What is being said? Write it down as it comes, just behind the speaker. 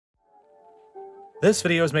This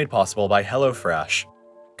video is made possible by HelloFresh.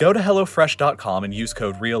 Go to HelloFresh.com and use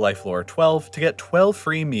code RealLifeLore12 to get 12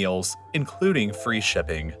 free meals, including free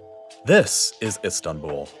shipping. This is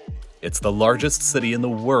Istanbul. It's the largest city in the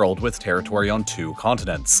world with territory on 2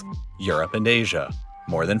 continents, Europe and Asia.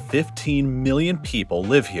 More than 15 million people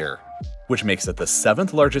live here, which makes it the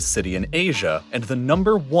 7th largest city in Asia and the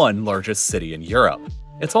 #1 largest city in Europe.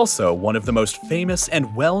 It's also one of the most famous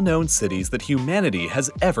and well-known cities that humanity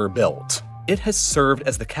has ever built. It has served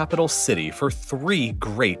as the capital city for 3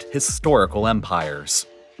 great historical empires: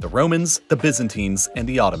 the Romans, the Byzantines, and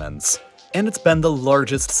the Ottomans. And it's been the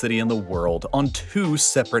largest city in the world on 2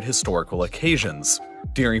 separate historical occasions,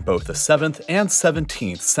 during both the 7th and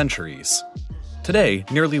 17th centuries. Today,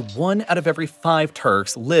 nearly 1 out of every 5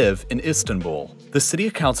 Turks live in Istanbul. The city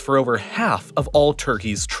accounts for over half of all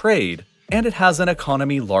Turkey's trade, and it has an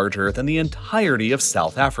economy larger than the entirety of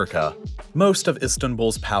South Africa. Most of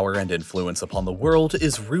Istanbul's power and influence upon the world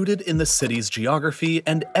is rooted in the city's geography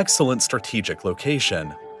and excellent strategic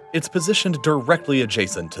location. It's positioned directly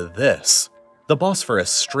adjacent to this, the Bosphorus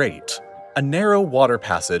Strait, a narrow water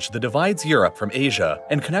passage that divides Europe from Asia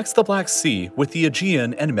and connects the Black Sea with the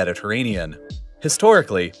Aegean and Mediterranean.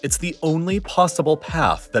 Historically, it's the only possible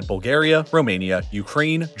path that Bulgaria, Romania,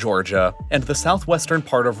 Ukraine, Georgia, and the southwestern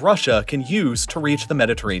part of Russia can use to reach the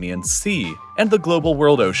Mediterranean Sea and the global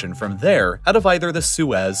world ocean from there out of either the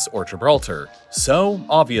Suez or Gibraltar. So,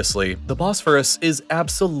 obviously, the Bosphorus is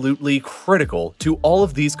absolutely critical to all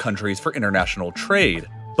of these countries for international trade,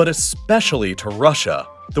 but especially to Russia,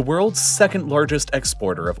 the world's 2nd largest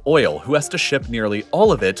exporter of oil, who has to ship nearly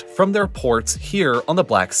all of it from their ports here on the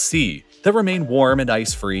Black Sea that remain warm and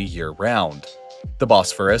ice-free year-round. The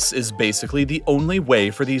Bosphorus is basically the only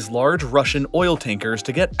way for these large Russian oil tankers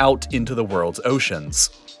to get out into the world's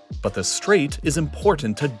oceans. But the strait is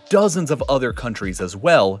important to dozens of other countries as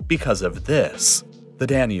well because of this: the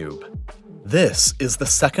Danube. This is the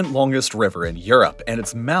 2nd longest river in Europe, and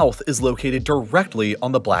its mouth is located directly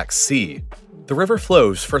on the Black Sea. The river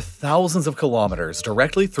flows for thousands of kilometers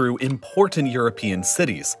directly through important European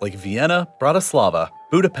cities like Vienna, Bratislava,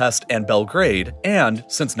 Budapest, and Belgrade, and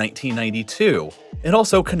since 1992, it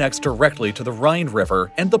also connects directly to the Rhine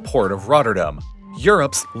River and the port of Rotterdam,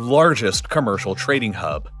 Europe's largest commercial trading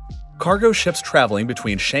hub. Cargo ships traveling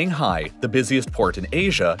between Shanghai, the busiest port in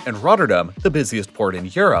Asia, and Rotterdam, the busiest port in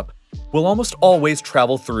Europe, will almost always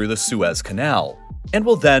travel through the Suez Canal, and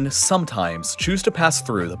will then sometimes choose to pass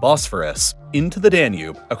through the Bosphorus, into the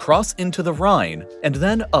Danube, across into the Rhine, and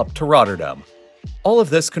then up to Rotterdam. All of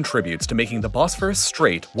this contributes to making the Bosphorus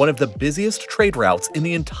Strait one of the busiest trade routes in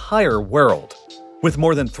the entire world, with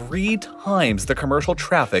more than 3 times the commercial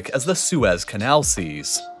traffic as the Suez Canal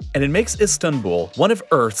sees. And it makes Istanbul one of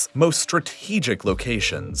Earth's most strategic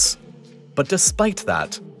locations. But despite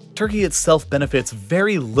that, Turkey itself benefits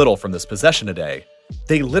very little from this possession today.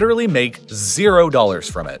 They literally make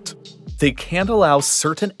 $0 from it. They can't allow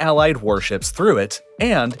certain allied warships through it,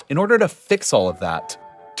 and in order to fix all of that,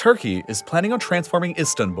 Turkey is planning on transforming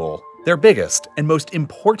Istanbul, their biggest and most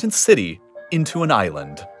important city, into an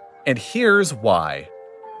island. And here's why.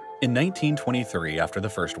 In 1923, after the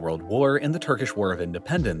First World War and the Turkish War of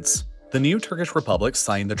Independence, the new Turkish Republic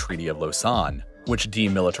signed the Treaty of Lausanne, which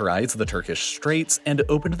demilitarized the Turkish Straits and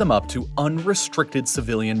opened them up to unrestricted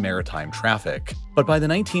civilian maritime traffic. But by the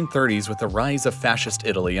 1930s, with the rise of fascist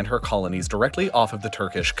Italy and her colonies directly off of the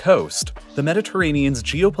Turkish coast, the Mediterranean's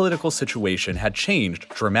geopolitical situation had changed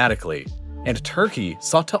dramatically, and Turkey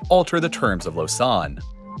sought to alter the terms of Lausanne.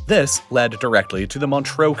 This led directly to the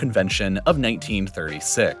Montreux Convention of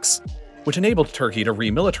 1936, which enabled Turkey to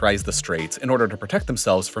remilitarize the Straits in order to protect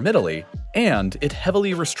themselves from Italy, and it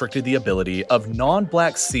heavily restricted the ability of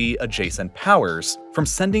non-Black Sea adjacent powers from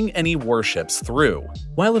sending any warships through,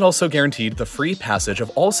 while it also guaranteed the free passage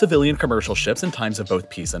of all civilian commercial ships in times of both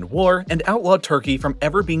peace and war, and outlawed Turkey from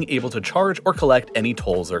ever being able to charge or collect any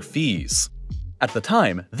tolls or fees. At the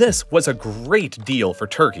time, this was a great deal for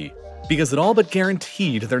Turkey, because it all but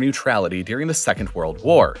guaranteed their neutrality during the Second World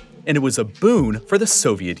War, and it was a boon for the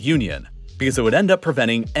Soviet Union, because it would end up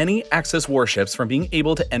preventing any Axis warships from being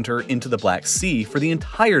able to enter into the Black Sea for the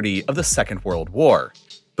entirety of the Second World War.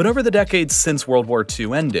 But over the decades since World War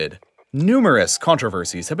II ended, numerous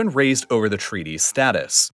controversies have been raised over the treaty's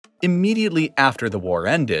status. Immediately after the war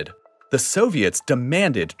ended, the Soviets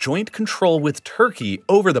demanded joint control with Turkey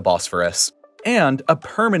over the Bosphorus and a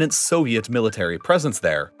permanent Soviet military presence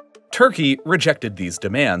there. Turkey rejected these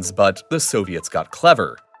demands, but the Soviets got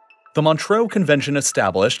clever. The Montreux Convention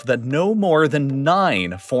established that no more than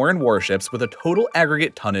 9 foreign warships with a total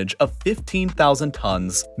aggregate tonnage of 15,000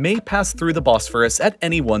 tons may pass through the Bosphorus at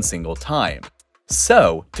any one single time.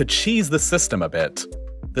 So, to cheese the system a bit,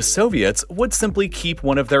 the Soviets would simply keep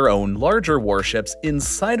one of their own larger warships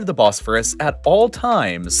inside of the Bosphorus at all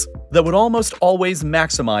times that would almost always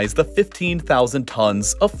maximize the 15,000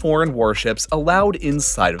 tons of foreign warships allowed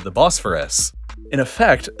inside of the Bosphorus. In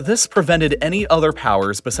effect, this prevented any other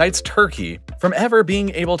powers besides Turkey from ever being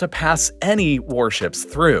able to pass any warships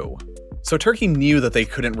through. So Turkey knew that they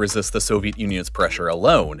couldn't resist the Soviet Union's pressure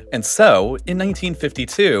alone, and so, in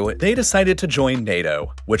 1952, they decided to join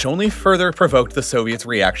NATO, which only further provoked the Soviets'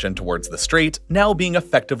 reaction towards the strait now being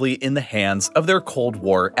effectively in the hands of their Cold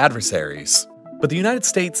War adversaries. But the United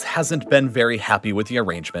States hasn't been very happy with the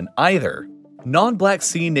arrangement either. Non-Black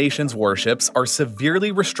Sea nations' warships are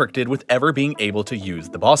severely restricted with ever being able to use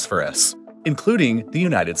the Bosphorus, including the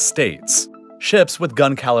United States. Ships with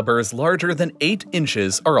gun calibers larger than 8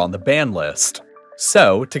 inches are on the ban list.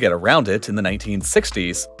 So, to get around it in the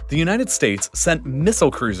 1960s, the United States sent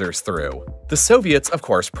missile cruisers through. The Soviets, of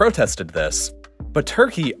course, protested this, but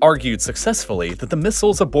Turkey argued successfully that the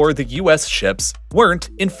missiles aboard the US ships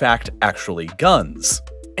weren't, in fact, actually guns,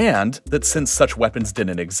 and that since such weapons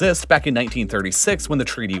didn't exist back in 1936 when the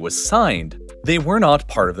treaty was signed, they were not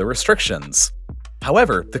part of the restrictions.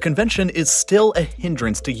 However, the convention is still a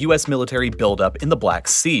hindrance to US military buildup in the Black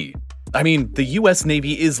Sea. I mean, the US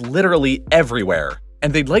Navy is literally everywhere,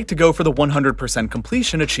 and they'd like to go for the 100%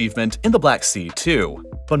 completion achievement in the Black Sea too.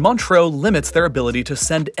 But Montreux limits their ability to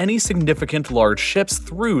send any significant large ships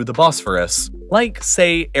through the Bosphorus, like,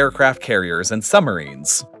 say, aircraft carriers and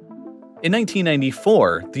submarines. In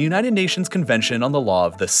 1994, the United Nations Convention on the Law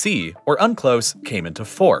of the Sea, or UNCLOS, came into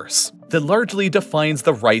force, that largely defines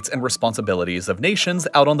the rights and responsibilities of nations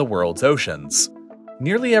out on the world's oceans.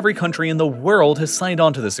 Nearly every country in the world has signed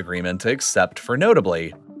on to this agreement except for,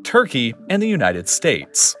 notably, Turkey and the United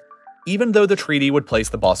States. Even though the treaty would place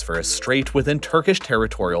the Bosphorus Strait within Turkish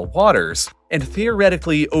territorial waters, and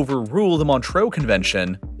theoretically overrule the Montreux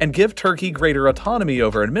Convention and give Turkey greater autonomy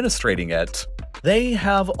over administrating it, they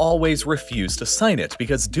have always refused to sign it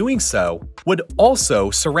because doing so would also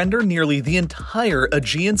surrender nearly the entire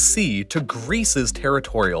Aegean Sea to Greece's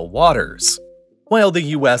territorial waters. While the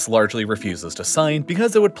US largely refuses to sign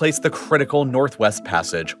because it would place the critical Northwest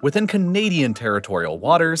Passage within Canadian territorial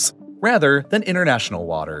waters rather than international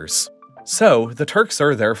waters. So, the Turks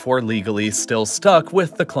are therefore legally still stuck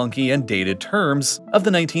with the clunky and dated terms of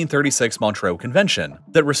the 1936 Montreux Convention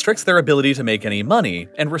that restricts their ability to make any money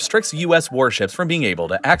and restricts US warships from being able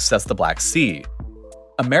to access the Black Sea.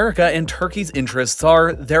 America and Turkey's interests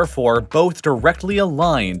are, therefore, both directly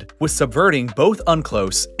aligned with subverting both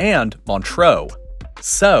UNCLOS and Montreux.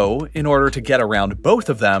 So, in order to get around both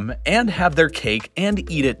of them and have their cake and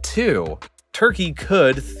eat it too, Turkey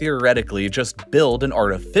could, theoretically, just build an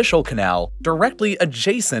artificial canal directly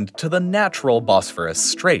adjacent to the natural Bosphorus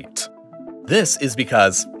Strait. This is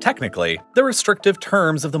because, technically, the restrictive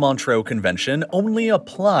terms of the Montreux Convention only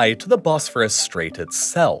apply to the Bosphorus Strait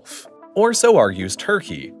itself. Or so argues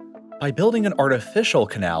Turkey. By building an artificial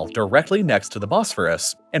canal directly next to the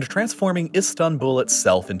Bosphorus and transforming Istanbul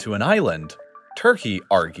itself into an island, Turkey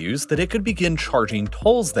argues that it could begin charging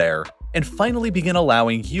tolls there and finally begin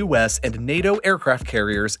allowing US and NATO aircraft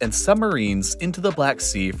carriers and submarines into the Black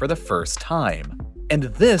Sea for the first time. And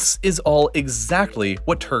this is all exactly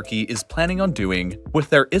what Turkey is planning on doing with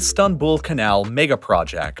their Istanbul Canal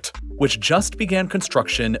megaproject, which just began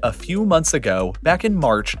construction a few months ago back in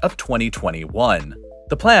March of 2021.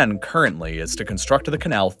 The plan currently is to construct the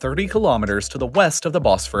canal 30 kilometers to the west of the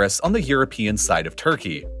Bosphorus on the European side of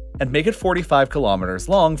Turkey, and make it 45 kilometers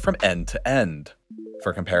long from end to end.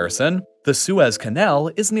 For comparison, the Suez Canal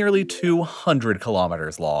is nearly 200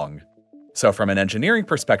 kilometers long. So from an engineering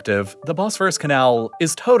perspective, the Bosphorus Canal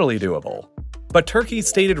is totally doable. But Turkey's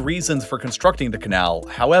stated reasons for constructing the canal,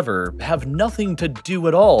 however, have nothing to do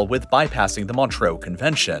at all with bypassing the Montreux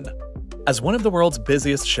Convention. As one of the world's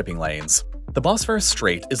busiest shipping lanes, the Bosphorus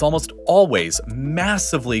Strait is almost always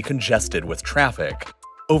massively congested with traffic.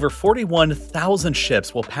 Over 41,000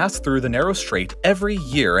 ships will pass through the narrow strait every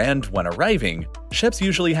year, and when arriving, ships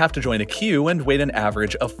usually have to join a queue and wait an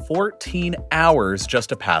average of 14 hours just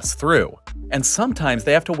to pass through. And sometimes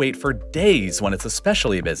they have to wait for days when it's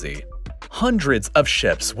especially busy. Hundreds of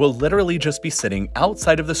ships will literally just be sitting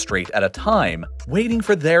outside of the strait at a time, waiting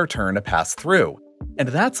for their turn to pass through. And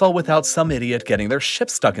that's all without some idiot getting their ship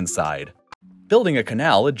stuck inside. Building a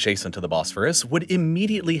canal adjacent to the Bosphorus would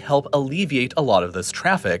immediately help alleviate a lot of this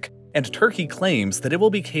traffic, and Turkey claims that it will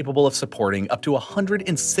be capable of supporting up to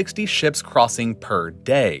 160 ships crossing per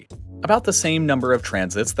day, about the same number of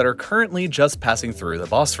transits that are currently just passing through the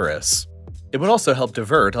Bosphorus. It would also help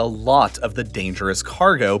divert a lot of the dangerous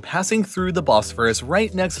cargo passing through the Bosphorus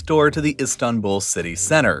right next door to the Istanbul city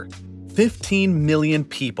center. 15 million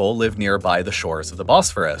people live nearby the shores of the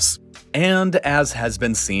Bosphorus. And as has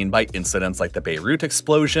been seen by incidents like the Beirut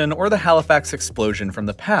explosion or the Halifax explosion from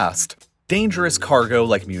the past, dangerous cargo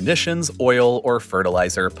like munitions, oil, or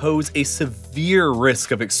fertilizer pose a severe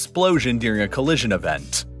risk of explosion during a collision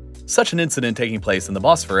event. Such an incident taking place in the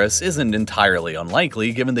Bosphorus isn't entirely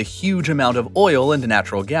unlikely given the huge amount of oil and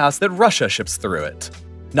natural gas that Russia ships through it.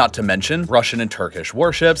 Not to mention Russian and Turkish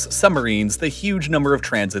warships, submarines, the huge number of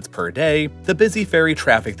transits per day, the busy ferry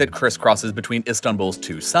traffic that crisscrosses between Istanbul's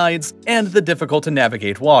two sides, and the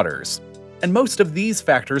difficult-to-navigate waters. And most of these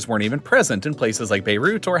factors weren't even present in places like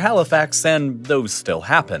Beirut or Halifax, and those still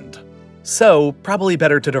happened. So, probably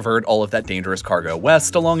better to divert all of that dangerous cargo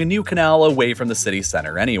west along a new canal away from the city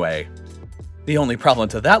center anyway. The only problem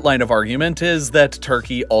to that line of argument is that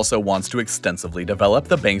Turkey also wants to extensively develop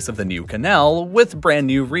the banks of the new canal with brand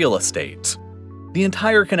new real estate. The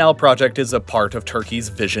entire canal project is a part of Turkey's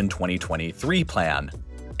Vision 2023 plan,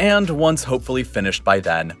 and once hopefully finished by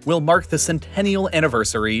then, will mark the centennial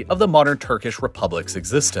anniversary of the modern Turkish Republic's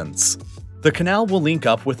existence. The canal will link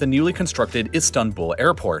up with the newly constructed Istanbul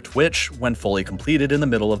airport, which, when fully completed in the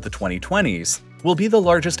middle of the 2020s, will be the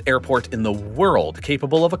largest airport in the world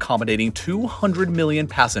capable of accommodating 200 million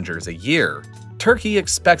passengers a year. Turkey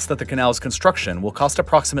expects that the canal's construction will cost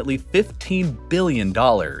approximately $15 billion,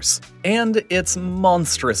 and it's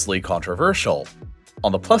monstrously controversial.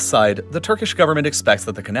 On the plus side, the Turkish government expects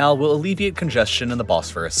that the canal will alleviate congestion in the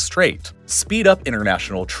Bosphorus Strait, speed up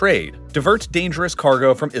international trade, divert dangerous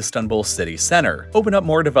cargo from Istanbul city center, open up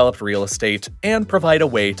more developed real estate, and provide a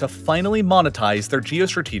way to finally monetize their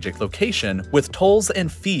geostrategic location with tolls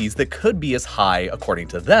and fees that could be as high, according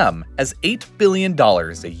to them, as $8 billion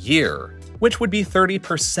a year, which would be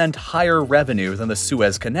 30% higher revenue than the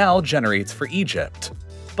Suez Canal generates for Egypt.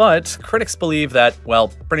 But critics believe that, well,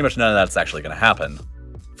 pretty much none of that's actually going to happen.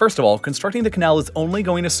 First of all, constructing the canal is only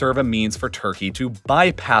going to serve a means for Turkey to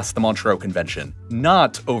bypass the Montreux Convention,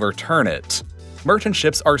 not overturn it. Merchant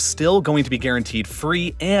ships are still going to be guaranteed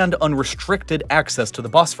free and unrestricted access to the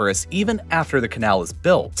Bosphorus even after the canal is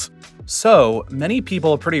built. So, many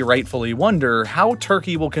people pretty rightfully wonder how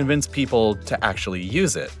Turkey will convince people to actually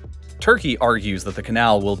use it. Turkey argues that the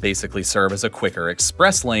canal will basically serve as a quicker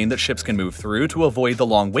express lane that ships can move through to avoid the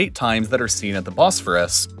long wait times that are seen at the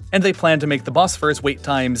Bosphorus, and they plan to make the Bosphorus wait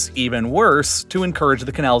times even worse to encourage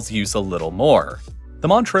the canal's use a little more. The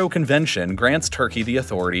Montreux Convention grants Turkey the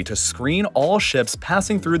authority to screen all ships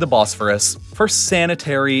passing through the Bosphorus for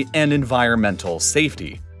sanitary and environmental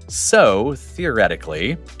safety. So,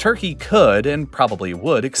 theoretically, Turkey could, and probably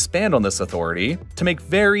would, expand on this authority to make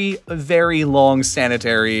very, very long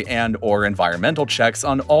sanitary and/or environmental checks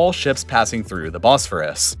on all ships passing through the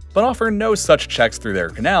Bosphorus, but offer no such checks through their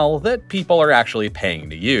canal that people are actually paying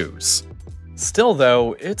to use. Still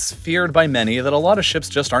though, it's feared by many that a lot of ships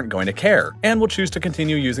just aren't going to care, and will choose to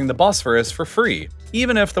continue using the Bosphorus for free,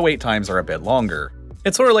 even if the wait times are a bit longer.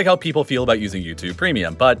 It's sort of like how people feel about using YouTube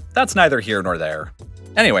Premium, but that's neither here nor there.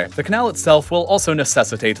 Anyway, the canal itself will also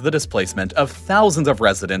necessitate the displacement of thousands of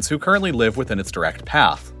residents who currently live within its direct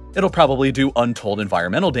path. It'll probably do untold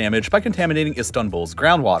environmental damage by contaminating Istanbul's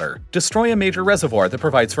groundwater, destroy a major reservoir that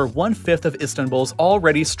provides for 1/5 of Istanbul's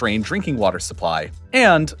already strained drinking water supply,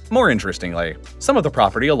 and, more interestingly, some of the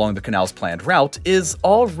property along the canal's planned route is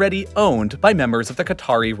already owned by members of the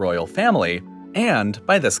Qatari royal family, and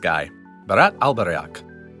by this guy, Berat al-Bayrak,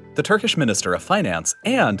 the Turkish Minister of Finance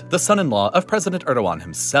and the son-in-law of President Erdogan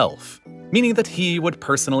himself, meaning that he would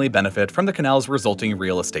personally benefit from the canal's resulting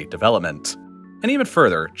real estate development. And even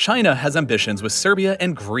further, China has ambitions with Serbia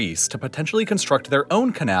and Greece to potentially construct their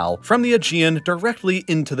own canal from the Aegean directly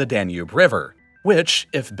into the Danube River, which,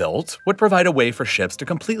 if built, would provide a way for ships to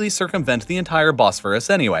completely circumvent the entire Bosphorus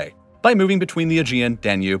anyway, by moving between the Aegean,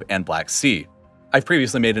 Danube, and Black Sea. I've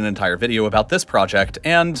previously made an entire video about this project,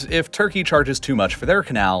 and if Turkey charges too much for their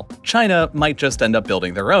canal, China might just end up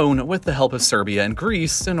building their own with the help of Serbia and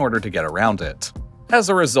Greece in order to get around it. As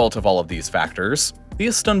a result of all of these factors, the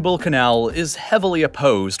Istanbul Canal is heavily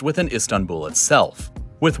opposed within Istanbul itself,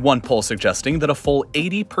 with one poll suggesting that a full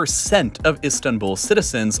 80% of Istanbul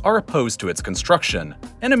citizens are opposed to its construction,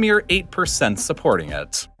 and a mere 8% supporting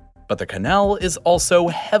it. But the canal is also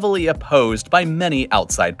heavily opposed by many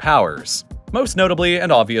outside powers, most notably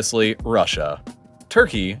and obviously Russia.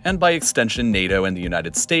 Turkey, and by extension NATO and the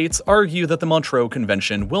United States, argue that the Montreux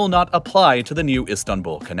Convention will not apply to the new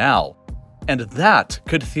Istanbul Canal. And that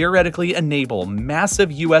could theoretically enable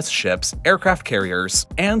massive US ships, aircraft carriers,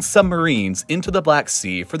 and submarines into the Black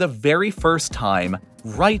Sea for the very first time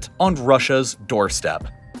right on Russia's doorstep,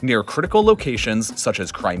 near critical locations such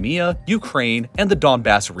as Crimea, Ukraine, and the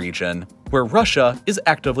Donbass region, where Russia is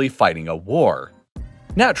actively fighting a war.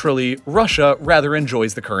 Naturally, Russia rather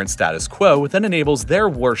enjoys the current status quo that enables their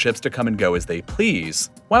warships to come and go as they please,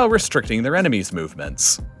 while restricting their enemies'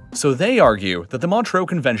 movements. So they argue that the Montreux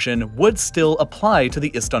Convention would still apply to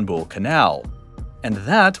the Istanbul Canal. And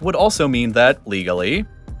that would also mean that, legally,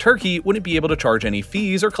 Turkey wouldn't be able to charge any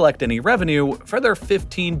fees or collect any revenue for their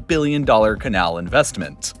 $15 billion canal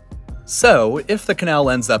investment. So, if the canal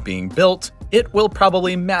ends up being built, it will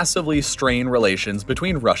probably massively strain relations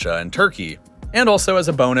between Russia and Turkey, and also as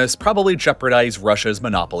a bonus probably jeopardize Russia's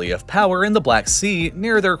monopoly of power in the Black Sea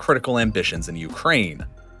near their critical ambitions in Ukraine.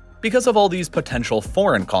 Because of all these potential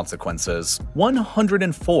foreign consequences,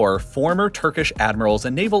 104 former Turkish admirals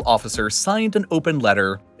and naval officers signed an open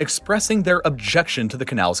letter expressing their objection to the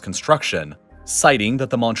canal's construction, citing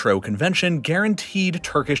that the Montreux Convention guaranteed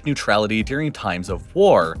Turkish neutrality during times of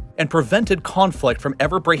war and prevented conflict from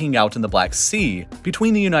ever breaking out in the Black Sea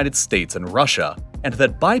between the United States and Russia, and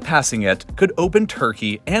that bypassing it could open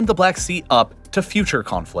Turkey and the Black Sea up to future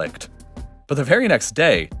conflict. But the very next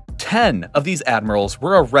day, 10 of these admirals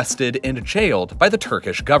were arrested and jailed by the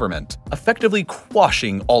Turkish government, effectively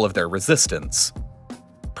quashing all of their resistance.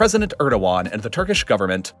 President Erdogan and the Turkish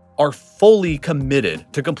government are fully committed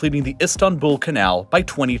to completing the Istanbul Canal by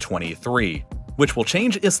 2023, which will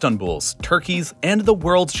change Istanbul's, Turkey's, and the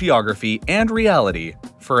world's geography and reality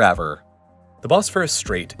forever. The Bosphorus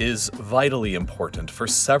Strait is vitally important for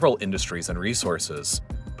several industries and resources,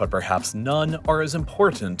 but perhaps none are as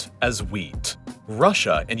important as wheat.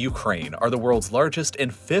 Russia and Ukraine are the world's largest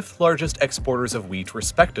and fifth largest exporters of wheat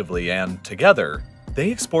respectively, and together,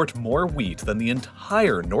 they export more wheat than the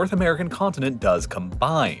entire North American continent does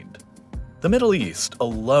combined. The Middle East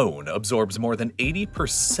alone absorbs more than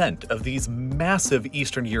 80% of these massive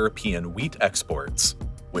Eastern European wheat exports,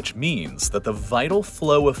 which means that the vital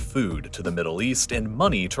flow of food to the Middle East and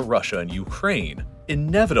money to Russia and Ukraine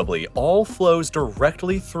inevitably all flows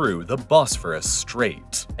directly through the Bosphorus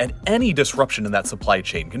Strait, and any disruption in that supply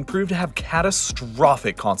chain can prove to have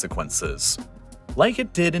catastrophic consequences. Like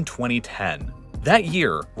it did in 2010. That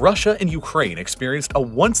year, Russia and Ukraine experienced a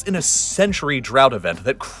once-in-a-century drought event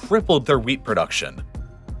that crippled their wheat production.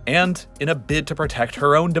 And, in a bid to protect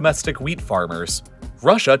her own domestic wheat farmers,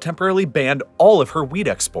 Russia temporarily banned all of her wheat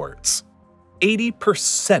exports.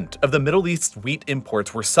 80% of the Middle East's wheat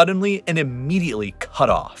imports were suddenly and immediately cut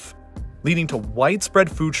off, leading to widespread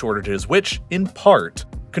food shortages which, in part,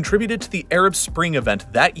 contributed to the Arab Spring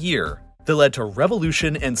event that year that led to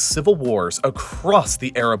revolution and civil wars across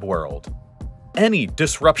the Arab world. Any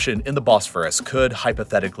disruption in the Bosphorus could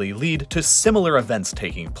hypothetically lead to similar events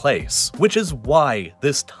taking place, which is why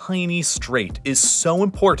this tiny strait is so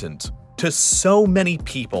important to so many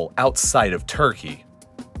people outside of Turkey.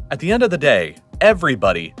 At the end of the day,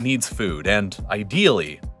 everybody needs food, and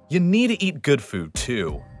ideally, you need to eat good food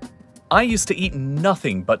too. I used to eat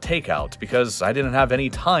nothing but takeout because I didn't have any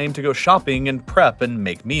time to go shopping and prep and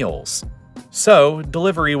make meals. So,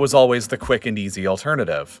 delivery was always the quick and easy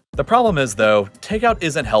alternative. The problem is, though, takeout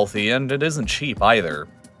isn't healthy and it isn't cheap either.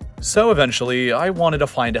 So eventually, I wanted to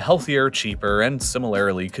find a healthier, cheaper, and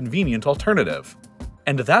similarly convenient alternative.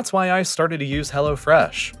 And that's why I started to use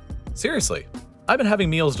HelloFresh. Seriously, I've been having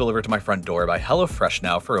meals delivered to my front door by HelloFresh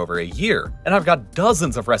now for over a year, and I've got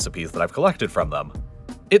dozens of recipes that I've collected from them.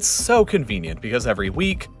 It's so convenient because every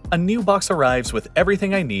week, a new box arrives with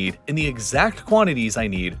everything I need in the exact quantities I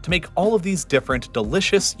need to make all of these different,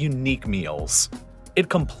 delicious, unique meals. It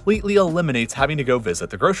completely eliminates having to go visit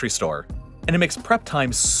the grocery store, and it makes prep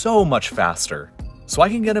time so much faster. So I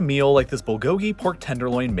can get a meal like this bulgogi pork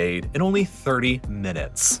tenderloin made in only 30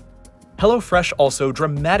 minutes. HelloFresh also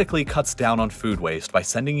dramatically cuts down on food waste by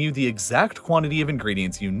sending you the exact quantity of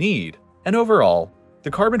ingredients you need, and overall,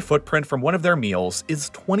 the carbon footprint from one of their meals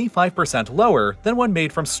is 25% lower than one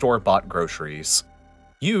made from store-bought groceries.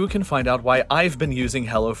 You can find out why I've been using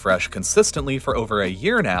HelloFresh consistently for over a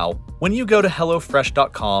year now when you go to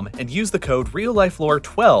HelloFresh.com and use the code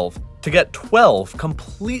RealLifeLore12 to get 12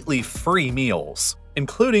 completely free meals,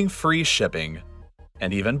 including free shipping.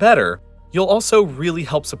 And even better, you'll also really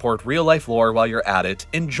help support Real Life Lore while you're at it,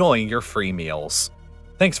 enjoying your free meals.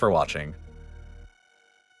 Thanks for watching.